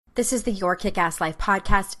This is the Your Kick-Ass Life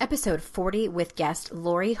podcast, episode 40 with guest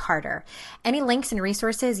Lori Harder. Any links and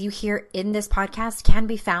resources you hear in this podcast can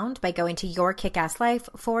be found by going to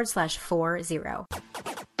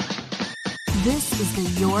yourkickasslife.com/40. This is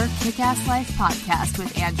the Your Kick-Ass Life podcast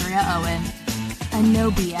with Andrea Owen, a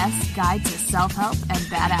no BS guide to self-help and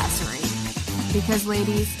badassery. Because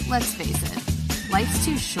ladies, let's face it, life's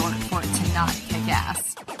too short for it to not kick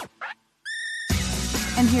ass.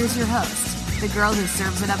 And here's your host, the girl who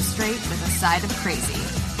serves it up straight with a side of crazy,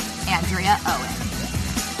 Andrea Owen.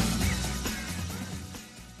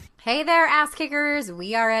 Hey there, ass kickers.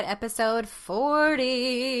 We are at episode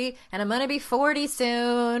 40, and I'm going to be 40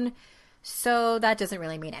 soon. So that doesn't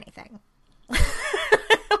really mean anything.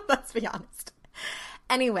 Let's be honest.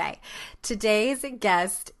 Anyway, today's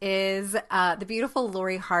guest is the beautiful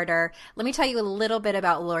Lori Harder. Let me tell you a little bit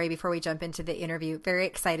about Lori before we jump into the interview. Very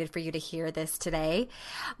excited for you to hear this today.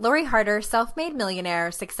 Lori Harder, self-made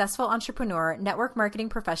millionaire, successful entrepreneur, network marketing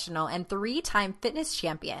professional, and 3-time fitness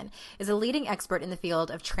champion, is a leading expert in the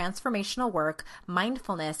field of transformational work,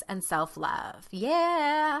 mindfulness, and self-love.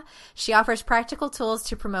 Yeah! She offers practical tools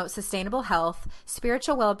to promote sustainable health,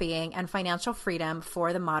 spiritual well-being, and financial freedom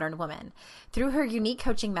for the modern woman. Through her unique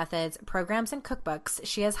coaching methods, programs, and cookbooks,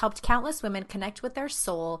 she has helped countless women connect with their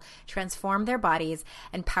soul, transform their bodies,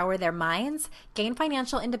 empower their minds, gain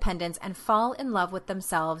financial independence, and fall in love with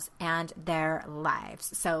themselves and their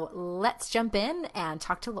lives. So let's jump in and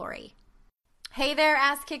talk to Lori. Hey there,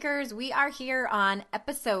 ass kickers. We are here on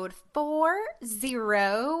episode 40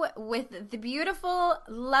 with the beautiful,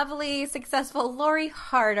 lovely, successful Lori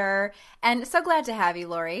Harder. And so glad to have you,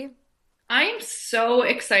 Lori. I'm so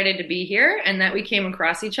excited to be here and that we came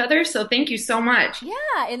across each other. So thank you so much.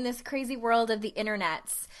 Yeah, in this crazy world of the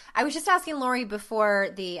internets. I was just asking Lori before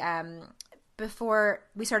we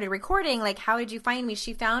started recording, like, how did you find me?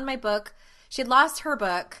 She found my book. She had lost her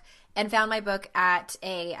book and found my book at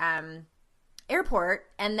a airport,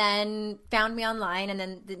 and then found me online, and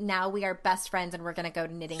then now we are best friends, and we're going to go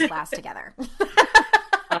to knitting class together. No,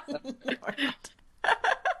 we're not.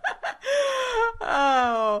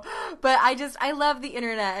 Oh, but I love the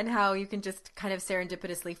internet and how you can just kind of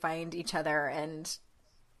serendipitously find each other, and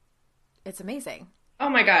it's amazing. Oh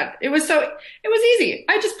my God. It was easy.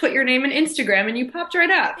 I just put your name in Instagram and you popped right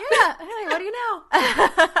up. Yeah. Hey, what do you know?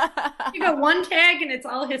 You got one tag and it's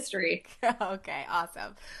all history. Okay.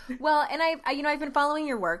 Awesome. Well, and I've been following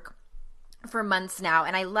your work for months now,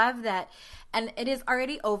 and I love that. And it is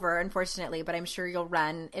already over, unfortunately, but I'm sure you'll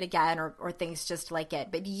run it again or things just like it.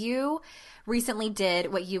 But you recently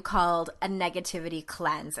did what you called a negativity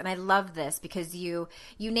cleanse. And I love this because you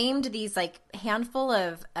named these like handful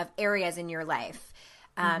of areas in your life,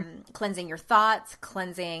 cleansing your thoughts,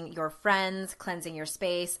 cleansing your friends, cleansing your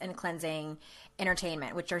space, and cleansing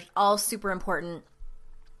entertainment, which are all super important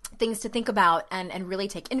things to think about and really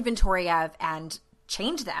take inventory of and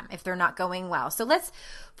change them if they're not going well. So I'd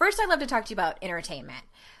love to talk to you about entertainment.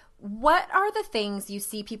 What are the things you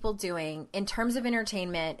see people doing in terms of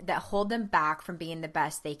entertainment that hold them back from being the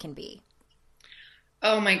best they can be?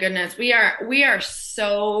 Oh my goodness. We are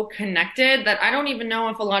so connected that I don't even know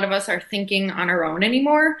if a lot of us are thinking on our own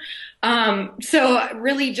anymore. So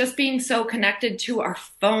really just being so connected to our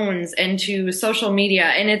phones and to social media.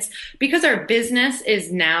 And it's because our business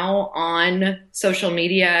is now on social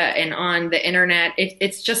media and on the internet.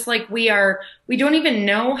 It's just like we don't even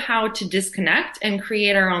know how to disconnect and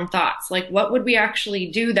create our own thoughts. Like, what would we actually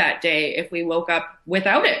do that day if we woke up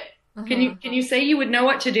without it? Mm-hmm. Can you say you would know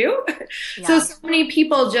what to do? Yeah. So many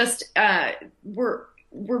people just were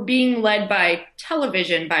being led by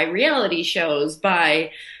television, by reality shows,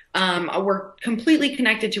 by we're completely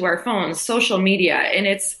connected to our phones, social media, and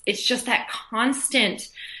it's just that constant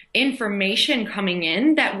information coming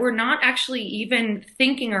in that we're not actually even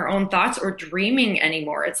thinking our own thoughts or dreaming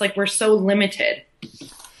anymore. It's like we're so limited.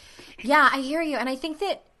 Yeah, I hear you, and I think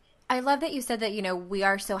that I love that you said that, we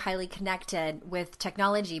are so highly connected with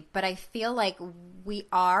technology, but I feel like we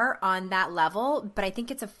are on that level, but I think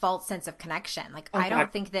it's a false sense of connection. Like, I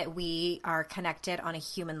don't think that we are connected on a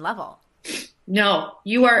human level. No,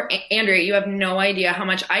 you are, Andrea, you have no idea how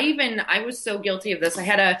much I was so guilty of this. I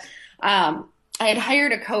had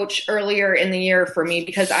hired a coach earlier in the year for me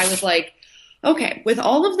because I was like, okay, with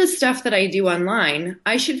all of the stuff that I do online,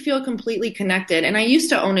 I should feel completely connected. And I used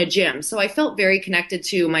to own a gym, so I felt very connected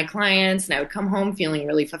to my clients, and I would come home feeling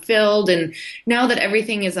really fulfilled. And now that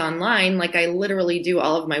everything is online, like I literally do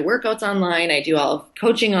all of my workouts online, I do all of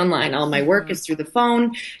coaching online, all my work is through the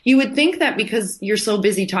phone. You would think that because you're so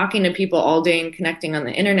busy talking to people all day and connecting on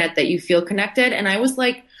the internet that you feel connected. And I was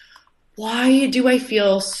like, why do I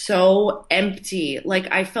feel so empty? Like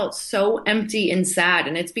I felt so empty and sad.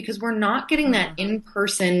 And it's because we're not getting that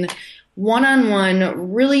in-person,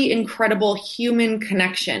 one-on-one, really incredible human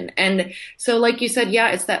connection. And so, like you said,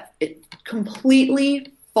 yeah, it's that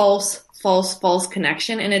completely false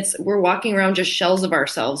connection. And we're walking around just shells of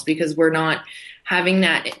ourselves because we're not having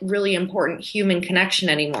that really important human connection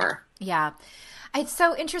anymore. Yeah. It's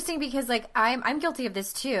so interesting because like I'm guilty of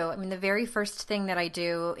this too. I mean, the very first thing that I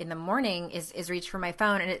do in the morning is reach for my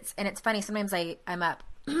phone, and it's funny. Sometimes I'm up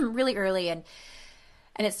really early and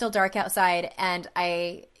it's still dark outside, and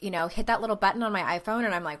I hit that little button on my iPhone,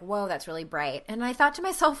 and I'm like, whoa, that's really bright. And I thought to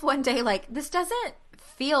myself one day, like, this doesn't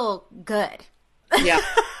feel good. Yeah,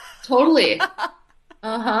 totally.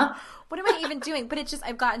 Uh-huh. What am I even doing? But it's just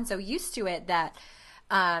I've gotten so used to it that,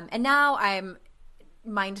 and now I'm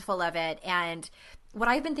mindful of it. And what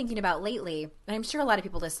I've been thinking about lately, and I'm sure a lot of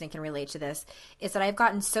people listening can relate to this, is that I've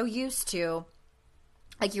gotten so used to,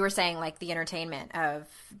 like you were saying, like the entertainment of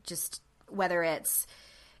just whether it's,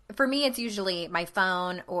 for me, it's usually my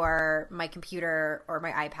phone or my computer or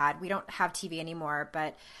my iPad. We don't have TV anymore,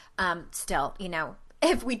 but still,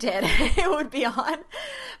 if we did, it would be on.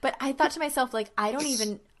 But I thought to myself, like,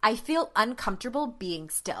 I feel uncomfortable being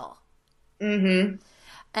still. Mm-hmm.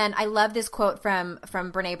 And I love this quote from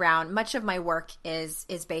Brene Brown. Much of my work is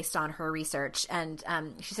based on her research. And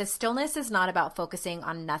she says, stillness is not about focusing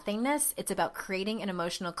on nothingness. It's about creating an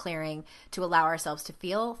emotional clearing to allow ourselves to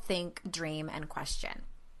feel, think, dream, and question.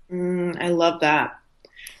 I love that.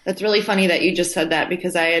 That's really funny that you just said that,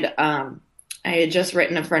 because I had just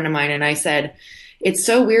written a friend of mine, and I said, it's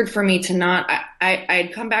so weird for me to not,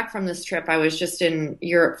 I'd come back from this trip. I was just in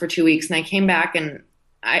Europe for 2 weeks, and I came back and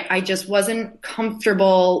I just wasn't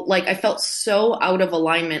comfortable. Like I felt so out of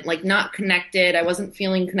alignment, like not connected. I wasn't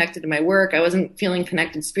feeling connected to my work. I wasn't feeling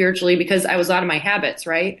connected spiritually because I was out of my habits.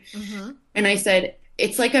 Right. Mm-hmm. And I said,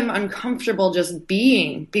 it's like I'm uncomfortable just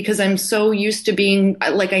being, because I'm so used to being,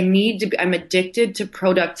 like I'm addicted to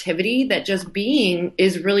productivity, that just being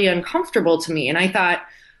is really uncomfortable to me. And I thought,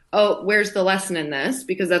 oh, where's the lesson in this?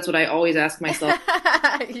 Because that's what I always ask myself.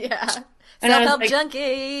 Yeah. And self-help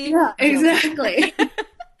junkie. Yeah, exactly.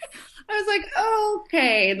 I was like, oh,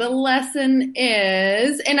 okay, the lesson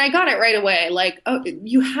is, and I got it right away. Like, oh,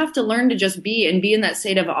 you have to learn to just be and be in that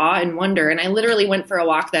state of awe and wonder. And I literally went for a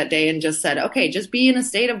walk that day and just said, okay, just be in a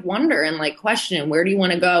state of wonder and like question, where do you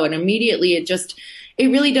want to go? And immediately it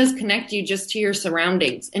really does connect you just to your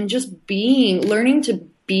surroundings, and just learning to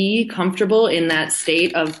be comfortable in that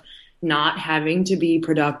state of not having to be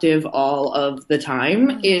productive all of the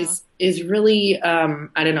time is really,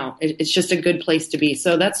 I don't know, it's just a good place to be.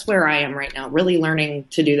 So that's where I am right now, really learning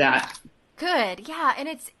to do that. Good. Yeah. And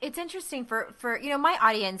it's interesting for, my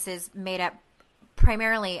audience is made up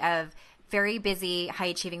primarily of very busy, high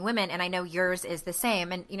achieving women. And I know yours is the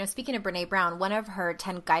same. And, speaking of Brene Brown, one of her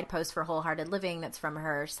 10 guideposts for wholehearted living, that's from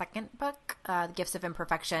her second book, The Gifts of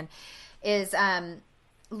Imperfection, is,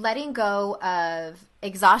 letting go of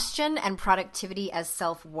exhaustion and productivity as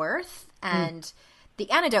self-worth. And the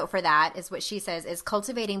antidote for that is what she says is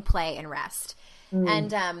cultivating play and rest.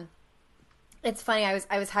 And it's funny.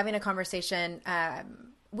 I was having a conversation.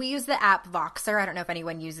 We use the app Voxer. I don't know if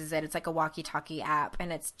anyone uses it. It's like a walkie-talkie app,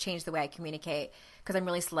 and it's changed the way I communicate because I'm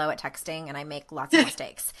really slow at texting and I make lots of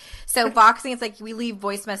mistakes. So Voxing, it's like we leave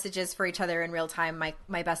voice messages for each other in real time.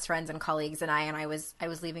 My best friends and colleagues and I was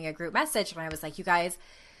leaving a group message, and I was like, you guys,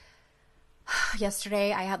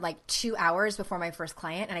 yesterday I had like 2 hours before my first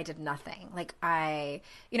client and I did nothing. Like and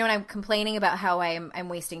I'm complaining about how I'm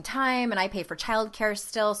wasting time, and I pay for childcare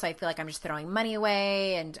still. So I feel like I'm just throwing money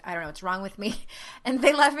away, and I don't know what's wrong with me. And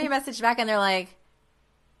they left me a message back and they're like,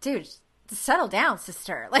 dude, settle down,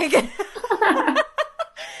 sister. Like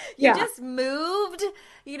you just moved,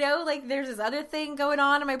 like there's this other thing going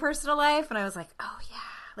on in my personal life. And I was like, oh yeah,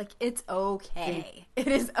 like it's okay. It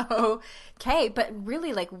is okay. But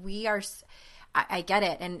really, like I get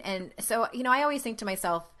it. And so, I always think to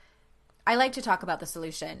myself, I like to talk about the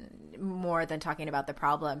solution more than talking about the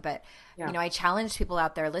problem. But, I challenge people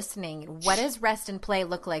out there listening. What does rest and play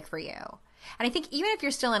look like for you? And I think even if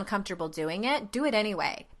you're still uncomfortable doing it, do it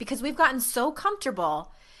anyway, because we've gotten so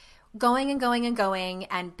comfortable going and going and going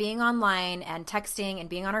and being online and texting and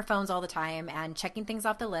being on our phones all the time and checking things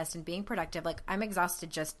off the list and being productive. Like I'm exhausted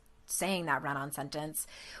just saying that run-on sentence.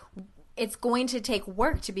 It's going to take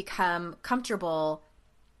work to become comfortable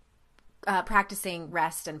practicing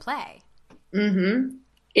rest and play. Mm-hmm.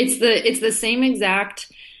 It's the same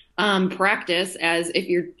exact practice as if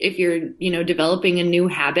you're developing a new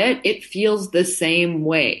habit. It feels the same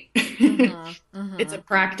way. Mm-hmm. Mm-hmm. It's a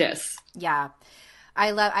practice. Yeah.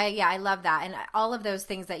 I love that. And all of those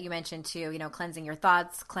things that you mentioned too, cleansing your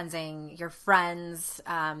thoughts, cleansing your friends.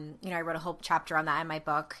 I wrote a whole chapter on that in my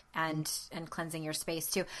book, and cleansing your space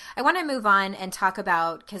too. I want to move on and talk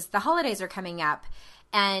about, because the holidays are coming up,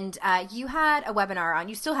 and you still have a webinar on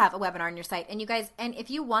your site. And you guys, and if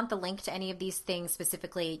you want the link to any of these things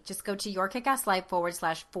specifically, just go to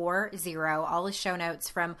yourkickasslife.com/40. All the show notes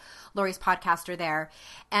from Lori's podcast are there.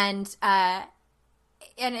 And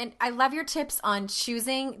I love your tips on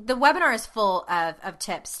choosing. The webinar is full of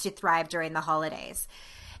tips to thrive during the holidays.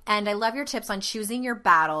 And I love your tips on choosing your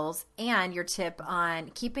battles and your tip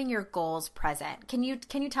on keeping your goals present. Can you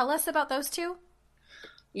tell us about those two?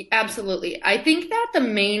 Absolutely. I think that the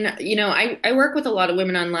main, I work with a lot of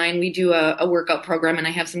women online. We do a workout program, and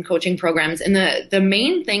I have some coaching programs. And the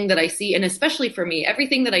main thing that I see, and especially for me,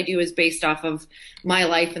 everything that I do is based off of my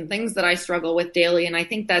life and things that I struggle with daily. And I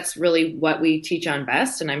think that's really what we teach on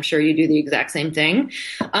Best. And I'm sure you do the exact same thing.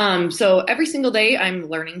 So every single day I'm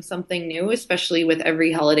learning something new, especially with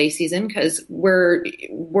every holiday season, because we're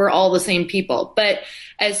all the same people. But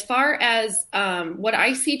as far as what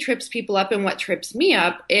I see trips people up and what trips me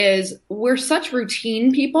up is we're such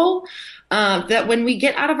routine people that when we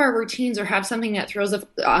get out of our routines or have something that throws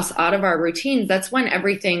us out of our routines, that's when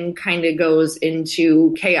everything kind of goes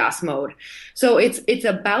into chaos mode. So it's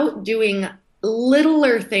about doing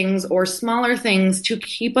littler things or smaller things to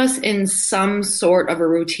keep us in some sort of a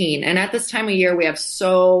routine. And at this time of year, we have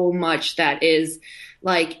so much that is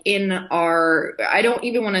like in our, I don't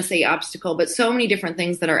even want to say obstacle, but so many different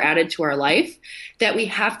things that are added to our life that we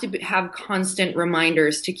have to have constant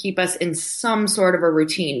reminders to keep us in some sort of a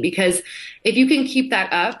routine. Because if you can keep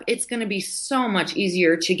that up, it's going to be so much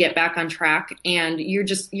easier to get back on track, and you're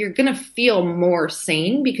going to feel more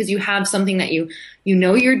sane because you have something that you're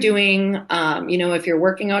doing. If you're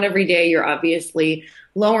working out every day, you're obviously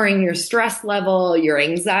lowering your stress level, your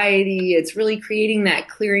anxiety. It's really creating that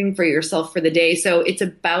clearing for yourself for the day. So it's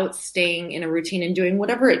about staying in a routine and doing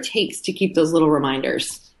whatever it takes to keep those little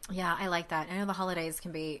reminders. Yeah, I like that. I know the holidays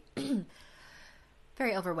can be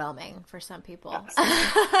very overwhelming for some people. And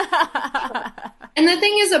the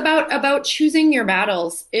thing is about choosing your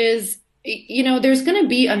battles is, there's going to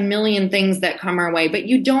be a million things that come our way, but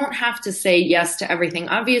you don't have to say yes to everything.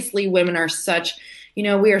 Obviously, women are such, we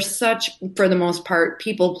are such, for the most part,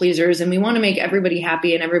 people pleasers, and we want to make everybody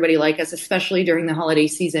happy and everybody like us, especially during the holiday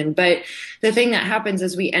season. But the thing that happens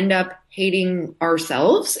is we end up hating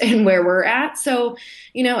ourselves and where we're at. So,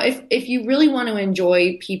 if you really want to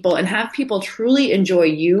enjoy people and have people truly enjoy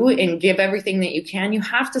you and give everything that you can, you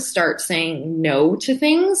have to start saying no to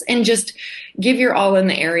things and just give your all in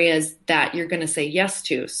the areas that you're going to say yes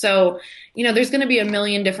to. So, there's going to be a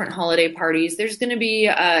million different holiday parties. There's going to be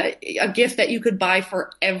a gift that you could buy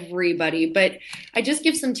for everybody. But I just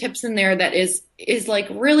give some tips in there that is like,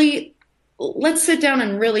 really, let's sit down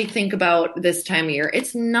and really think about this time of year.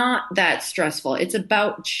 It's not that stressful. It's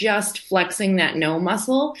about just flexing that no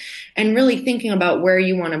muscle and really thinking about where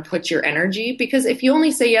you want to put your energy. Because if you only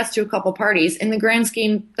say yes to a couple parties, in the grand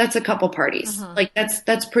scheme, that's a couple parties. Mm-hmm. Like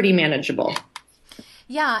that's pretty manageable.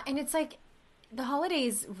 Yeah. And it's like the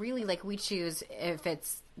holidays really, like, we choose if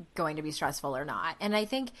it's going to be stressful or not. And I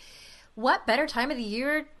think what better time of the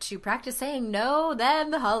year to practice saying no than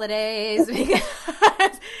the holidays,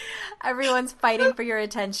 because everyone's fighting for your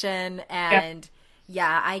attention. And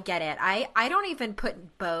yeah, I get it. I don't even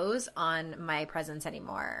put bows on my presents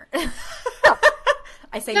anymore.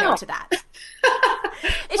 I say no to that.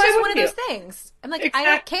 It's just one of those things. I'm like, exactly.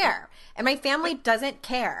 I don't care. And my family doesn't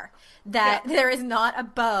care that there is not a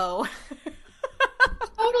bow.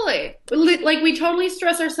 Totally. Like, we totally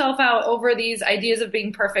stress ourselves out over these ideas of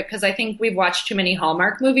being perfect because I think we've watched too many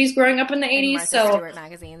Hallmark movies growing up in the 80s. Martha Stewart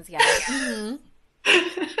magazines, yeah. Mm-hmm.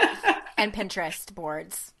 And Pinterest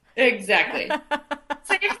boards. Exactly.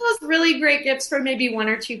 So give those really great gifts for maybe one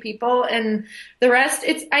or two people, and the rest,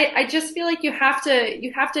 I just feel like you have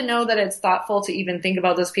to know that it's thoughtful to even think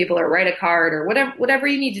about those people or write a card or whatever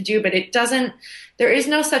you need to do, but there is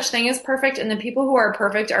no such thing as perfect, and the people who are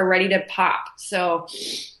perfect are ready to pop. So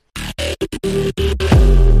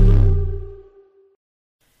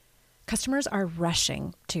customers are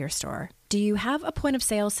rushing to your store. Do you have a point of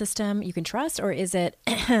sale system you can trust, or is it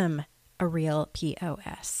a real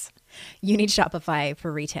POS? You need Shopify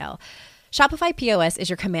for retail. Shopify POS is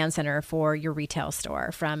your command center for your retail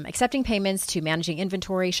store. From accepting payments to managing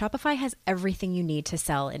inventory, Shopify has everything you need to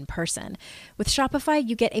sell in person. With Shopify,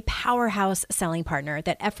 you get a powerhouse selling partner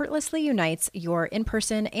that effortlessly unites your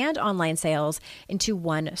in-person and online sales into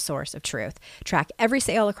one source of truth. Track every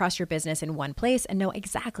sale across your business in one place and know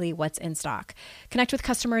exactly what's in stock. Connect with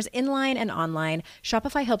customers inline and online.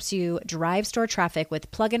 Shopify helps you drive store traffic with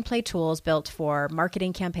plug-and-play tools built for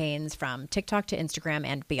marketing campaigns from TikTok to Instagram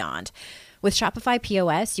and beyond. With Shopify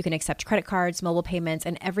POS, you can accept credit cards, mobile payments,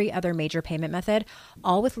 and every other major payment method,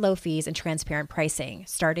 all with low fees and transparent pricing,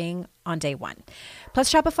 starting on day one.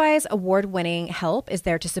 Plus, Shopify's award-winning help is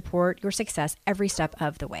there to support your success every step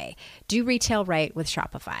of the way. Do retail right with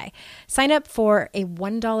Shopify. Sign up for a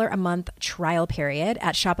 $1 a month trial period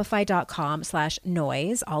at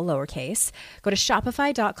shopify.com/noise, all lowercase. Go to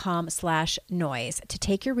shopify.com/noise to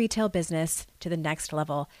take your retail business to the next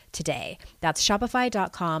level today. That's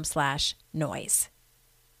shopify.com/noise.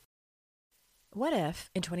 What if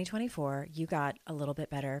in 2024 you got a little bit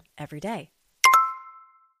better every day?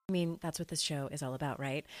 I mean, that's what this show is all about,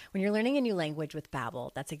 right? When you're learning a new language with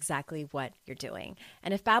Babbel, that's exactly what you're doing.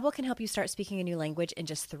 And if Babbel can help you start speaking a new language in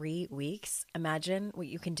just 3 weeks, imagine what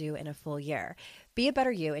you can do in a full year. Be a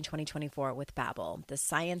better you in 2024 with Babbel, the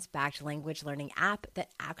science-backed language learning app that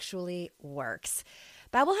actually works.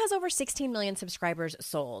 Babbel has over 16 million subscribers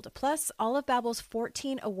sold. Plus, all of Babbel's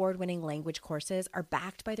 14 award-winning language courses are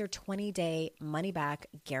backed by their 20-day money-back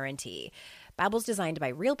guarantee. Babbel's designed by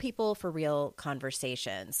real people for real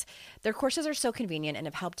conversations. Their courses are so convenient and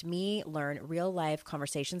have helped me learn real-life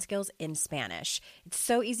conversation skills in Spanish. It's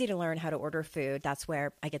so easy to learn how to order food. That's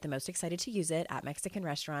where I get the most excited to use it, at Mexican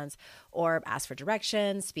restaurants, or ask for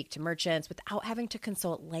directions, speak to merchants without having to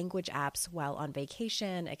consult language apps while on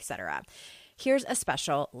vacation, etc. Here's a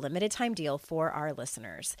special limited time deal for our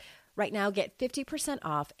listeners. Right now, get 50%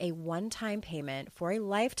 off a one-time payment for a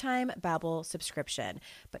lifetime Babbel subscription,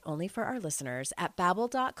 but only for our listeners at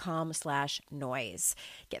babbel.com/noise.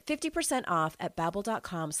 Get 50% off at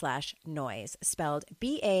babbel.com/noise, spelled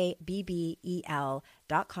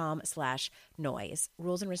BABBEL.com/noise.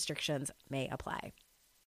 Rules and restrictions may apply.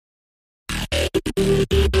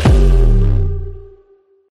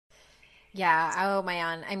 Yeah. Oh,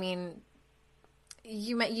 man. I mean,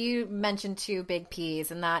 you mentioned 2 big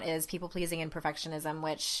P's, and that is people pleasing and perfectionism,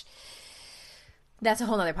 which that's a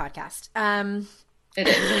whole nother podcast. It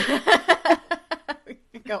is. We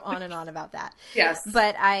could go on and on about that. Yes.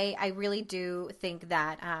 But I really do think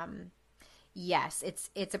that yes,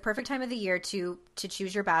 it's a perfect time of the year to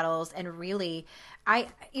choose your battles, and really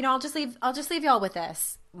I'll just leave y'all with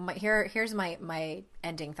this. Here's my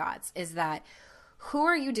ending thoughts is that who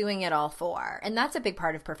are you doing it all for? And that's a big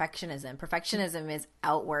part of perfectionism. Perfectionism is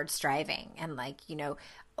outward striving. And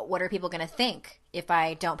what are people going to think if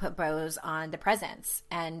I don't put bows on the presents?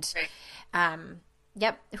 And,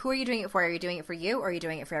 yep. Who are you doing it for? Are you doing it for you, or are you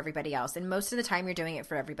doing it for everybody else? And most of the time you're doing it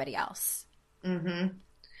for everybody else. Mm-hmm.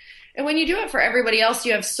 And when you do it for everybody else,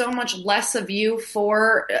 you have so much less of you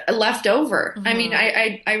left over. Mm-hmm. I mean,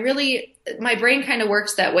 I really, my brain kind of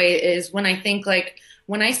works that way, is when I think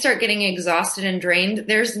when I start getting exhausted and drained,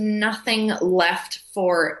 there's nothing left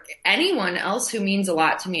for anyone else who means a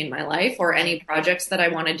lot to me in my life, or any projects that I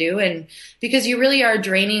want to do. And because you really are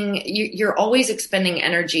draining, you're always expending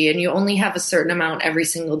energy, and you only have a certain amount every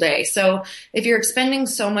single day. So if you're expending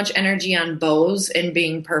so much energy on bows and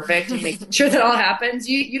being perfect and making sure that all happens,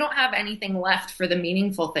 you don't have anything left for the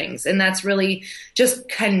meaningful things. And that's really just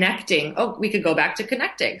connecting. Oh, we could go back to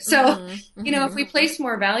connecting. So, if we place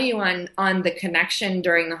more value on the connection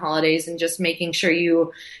during the holidays, and just making sure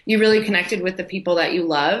you really connected with the people that you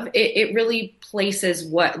love, it really places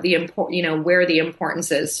where the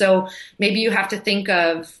importance is. So maybe you have to think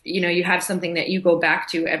of, you have something that you go back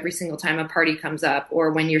to every single time a party comes up,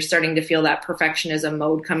 or when you're starting to feel that perfectionism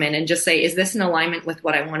mode come in, and just say, is this in alignment with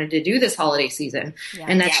what I wanted to do this holiday season? Yeah.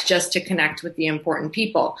 And that's just to connect with the important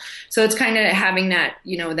people. So it's kind of having that,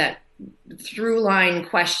 that through line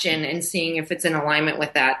question, and seeing if it's in alignment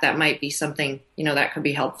with that might be something, that could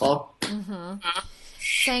be helpful. Mm-hmm.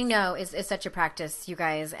 Saying no is such a practice, you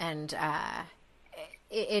guys, and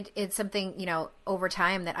it's something, over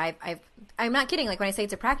time that I'm not kidding. Like, when I say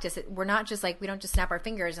it's a practice, we're not just we don't just snap our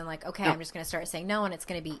fingers and okay, no. I'm just going to start saying no, and it's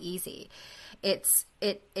going to be easy. It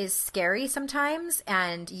is scary sometimes,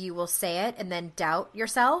 and you will say it and then doubt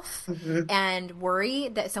yourself and worry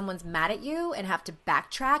that someone's mad at you and have to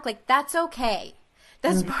backtrack. That's okay.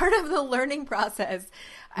 That's part of the learning process.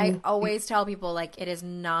 I always tell people, it is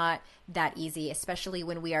not that easy, especially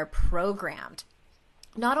when we are programmed,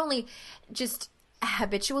 not only just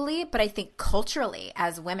habitually, but I think culturally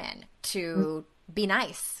as women, to be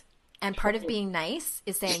nice And part of being nice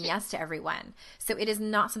is saying yes to everyone. So it is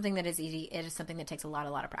not something that is easy. It is something that takes a lot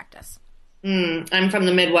of practice. I'm from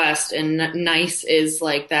the Midwest, and nice is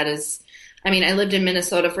like, that is, I mean, I lived in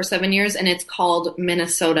Minnesota for 7 years, and it's called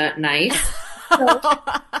Minnesota nice.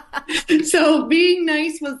 So being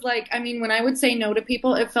nice was like, I mean, when I would say no to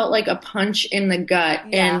people, it felt like a punch in the gut.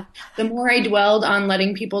 Yeah. And the more I dwelled on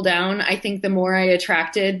letting people down, I think the more I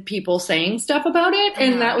attracted people saying stuff about it.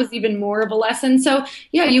 And that was even more of a lesson. So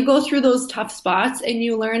yeah, you go through those tough spots and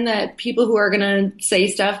you learn that people who are going to say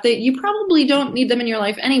stuff that you probably don't need them in your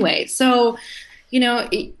life anyway. So, you know,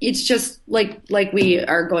 it's just like we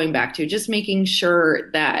are going back to just making sure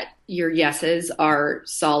that your yeses are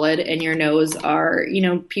solid and your nos are, you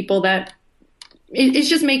know, people that it's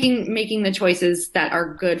just making the choices that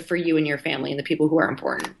are good for you and your family and the people who are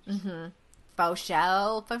important. Faux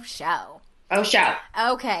show. Oh, shout.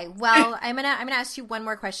 Okay. Well, I'm gonna ask you one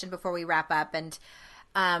more question before we wrap up. And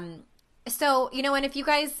so, you know, and if you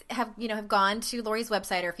guys have gone to Lori's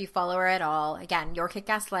website, or if you follow her at all, again,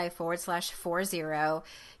 YourKickAssLife /40,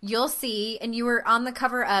 you'll see, and you were on the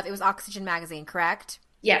cover of, it was Oxygen magazine, correct?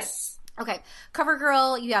 Yes. Okay. Cover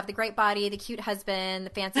girl, you have the great body, the cute husband,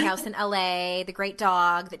 the fancy house in LA, the great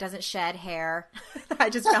dog that doesn't shed hair.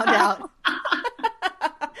 I just found out.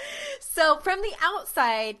 So from the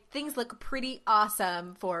outside, things look pretty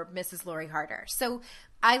awesome for Mrs. Lori Harder. So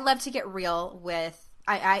I love to get real with,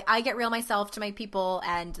 I get real myself to my people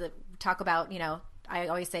and talk about, you know, I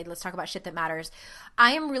always say, let's talk about shit that matters.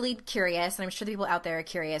 I am really curious, and I'm sure the people out there are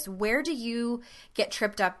curious, where do you get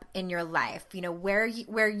tripped up in your life? You know, where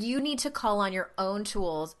you need to call on your own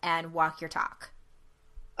tools and walk your talk?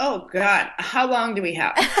 Oh, God. How long do we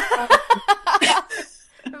have?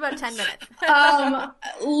 About 10 minutes.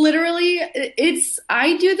 Literally,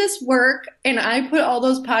 I do this work and I put all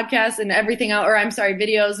those podcasts and everything out,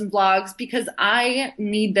 videos and vlogs, because I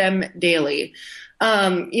need them daily.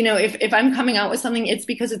 You know, if I'm coming out with something, it's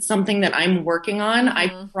because it's something that I'm working on.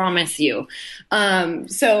 I promise you.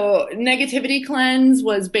 So Negativity Cleanse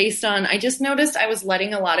was based on, I just noticed I was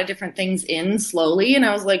letting a lot of different things in slowly, and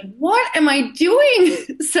I was like, what am I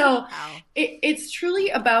doing? So it's truly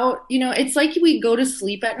about, you know, it's like we go to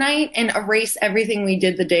sleep at night and erase everything we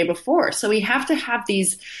did the day before. So we have to have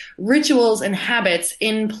these rituals and habits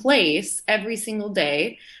in place every single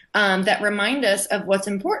day that remind us of what's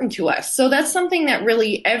important to us. So that's something that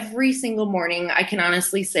really every single morning I can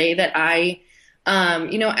honestly say that I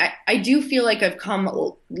do feel like I've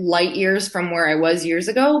come light years from where I was years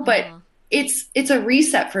ago, but it's a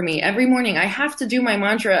reset for me. Every morning I have to do my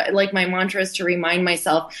mantra. Like, my mantra is to remind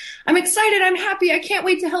myself, I'm excited, I'm happy, I can't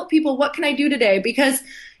wait to help people. What can I do today? Because,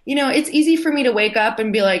 you know, it's easy for me to wake up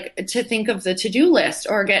and be like, to think of the to-do list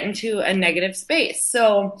or get into a negative space.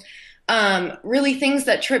 So really things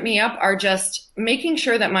that trip me up are just making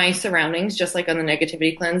sure that my surroundings, just like on the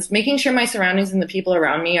Negativity Cleanse, making sure my surroundings and the people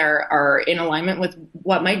around me are in alignment with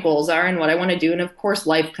what my goals are and what I want to do. And of course,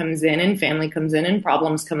 life comes in and family comes in and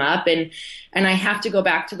problems come up. And I have to go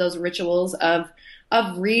back to those rituals of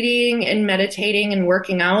reading and meditating and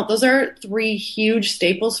working out. Those are 3 huge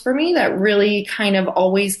staples for me that really kind of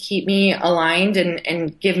always keep me aligned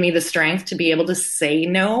and give me the strength to be able to say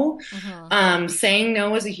no. Saying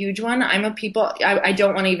no is a huge one. I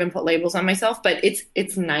don't want to even put labels on myself, but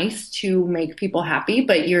it's nice to make people happy,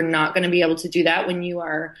 but you're not going to be able to do that when you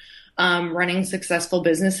are running successful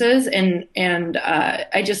businesses. And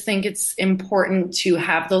I just think it's important to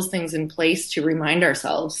have those things in place to remind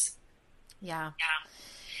ourselves. Yeah,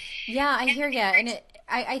 I hear you. And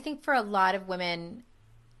I think for a lot of women,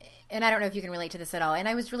 and I don't know if you can relate to this at all, and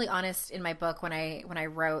I was really honest in my book when I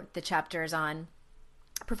wrote the chapters on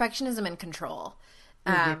perfectionism and control,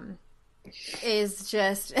 is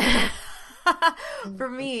just, for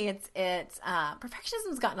me, it's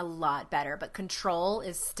perfectionism's gotten a lot better, but control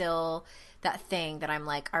is still that thing that I'm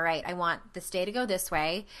like, all right, I want this day to go this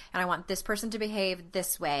way, and I want this person to behave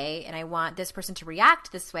this way, and I want this person to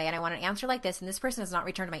react this way, and I want an answer like this, and this person has not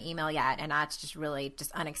returned my email yet, and that's just really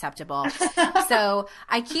just unacceptable. So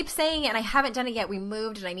I keep saying it, and I haven't done it yet. We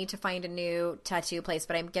moved, and I need to find a new tattoo place,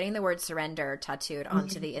 but I'm getting the word surrender tattooed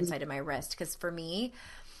onto the inside of my wrist, because for me,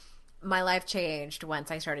 my life changed once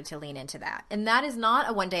I started to lean into that. And that is not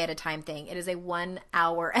a 1 day at a time thing. It is a 1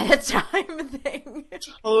 hour at a time thing.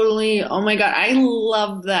 Totally. Oh my God. I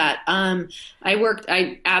love that.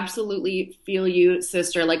 I absolutely feel you,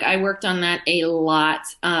 sister. Like, I worked on that a lot,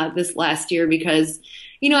 this last year, because,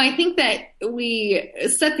 you know, I think that we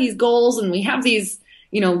set these goals and we have these,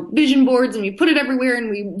 vision boards and we put it everywhere and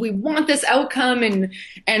we want this outcome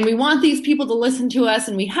and we want these people to listen to us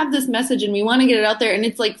and we have this message and we want to get it out there. And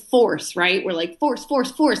it's like force, right? We're like force.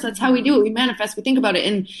 That's how we do it. We manifest, we think about it.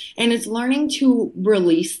 And it's learning to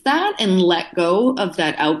release that and let go of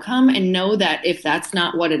that outcome and know that if that's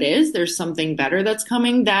not what it is, there's something better that's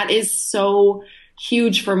coming. That is so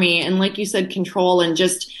huge for me. And like you said, control and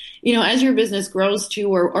just, as your business grows too,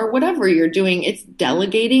 or whatever you're doing, it's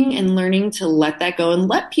delegating and learning to let that go and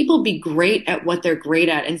let people be great at what they're great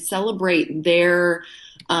at and celebrate their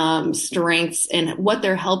strengths and what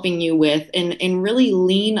they're helping you with and really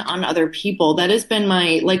lean on other people. That has been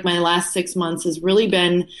my last 6 months has really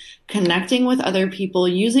been connecting with other people,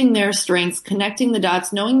 using their strengths, connecting the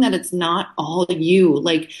dots, knowing that it's not all you.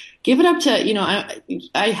 Like, give it up to,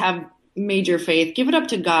 I have major faith, give it up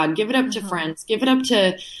to God, give it up to friends, give it up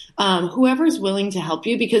to whoever's willing to help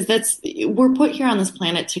you, because we're put here on this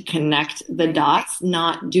planet to connect the dots,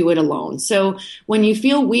 not do it alone. So when you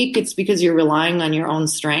feel weak, it's because you're relying on your own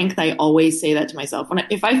strength. I always say that to myself.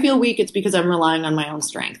 If I feel weak, it's because I'm relying on my own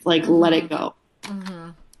strength. Like, let it go. Mm-hmm.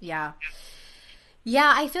 Yeah.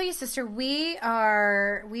 Yeah, I feel you, sister. We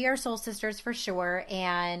are soul sisters for sure.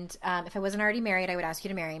 And if I wasn't already married, I would ask you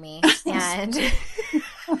to marry me. And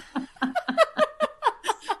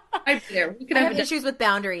I'd be there. We could I have issues with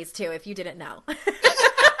boundaries too, if you didn't know.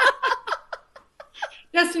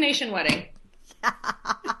 Destination wedding.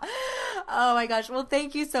 Oh my gosh. Well,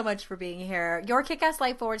 thank you so much for being here.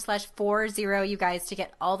 YourKickassLife /40, you guys, to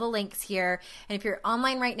get all the links here. And if you're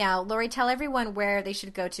online right now, Lori, tell everyone where they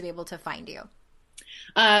should go to be able to find you.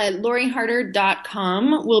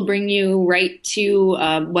 LoriHarder.com will bring you right to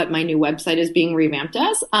what my new website is being revamped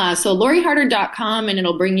as. So LoriHarder.com, and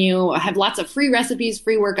it'll bring you, I have lots of free recipes,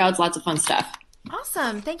 free workouts, lots of fun stuff.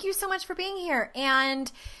 Awesome. Thank you so much for being here.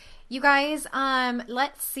 And you guys,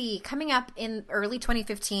 let's see, coming up in early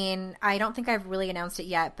 2015, I don't think I've really announced it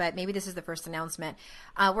yet, but maybe this is the first announcement.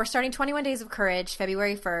 We're starting 21 Days of Courage,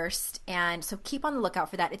 February 1st. And so keep on the lookout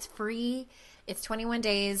for that. It's free. It's 21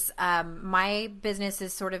 days. My business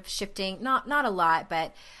is sort of shifting, not a lot,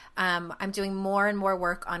 but I'm doing more and more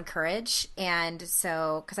work on courage. And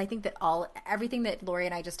so, because I think that everything that Lori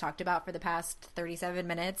and I just talked about for the past 37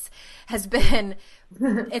 minutes has been,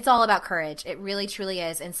 it's all about courage. It really, truly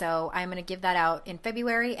is. And so I'm going to give that out in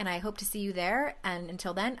February, and I hope to see you there. And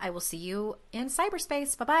until then, I will see you in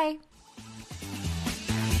cyberspace. Bye-bye.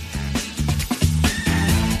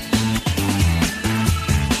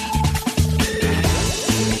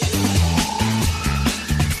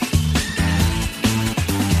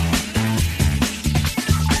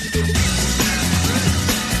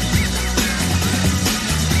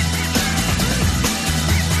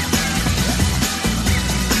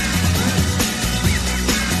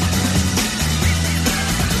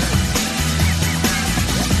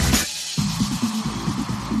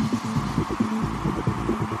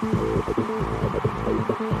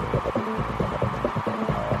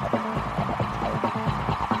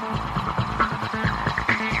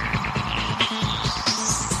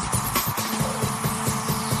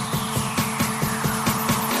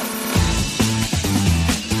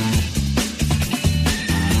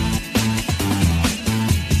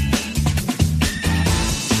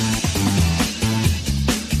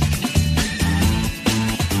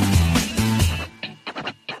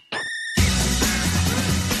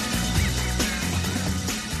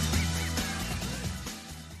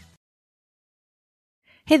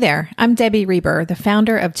 Hey there, I'm Debbie Reber, the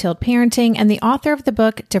founder of Tilt Parenting and the author of the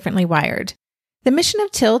book Differently Wired. The mission of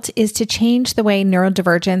Tilt is to change the way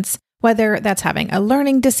neurodivergence, whether that's having a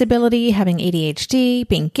learning disability, having ADHD,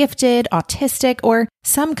 being gifted, autistic, or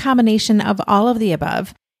some combination of all of the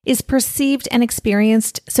above, is perceived and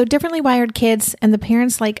experienced so differently wired kids and the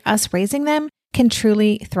parents like us raising them can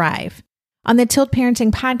truly thrive. On the Tilt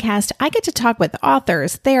Parenting podcast, I get to talk with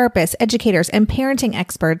authors, therapists, educators, and parenting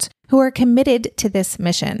experts who are committed to this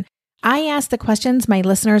mission. I ask the questions my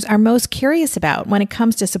listeners are most curious about when it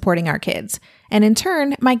comes to supporting our kids. And in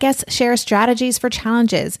turn, my guests share strategies for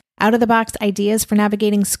challenges, out-of-the-box ideas for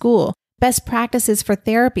navigating school, best practices for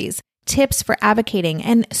therapies, tips for advocating,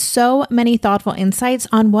 and so many thoughtful insights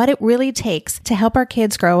on what it really takes to help our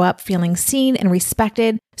kids grow up feeling seen and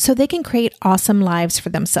respected so they can create awesome lives for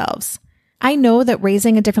themselves. I know that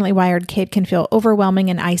raising a differently wired kid can feel overwhelming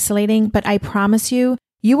and isolating, but I promise you,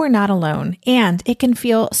 you are not alone, and it can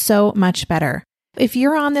feel so much better. If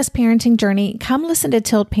you're on this parenting journey, come listen to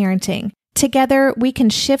Tilt Parenting. Together, we can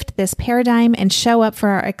shift this paradigm and show up for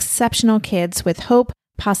our exceptional kids with hope,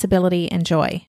 possibility, and joy.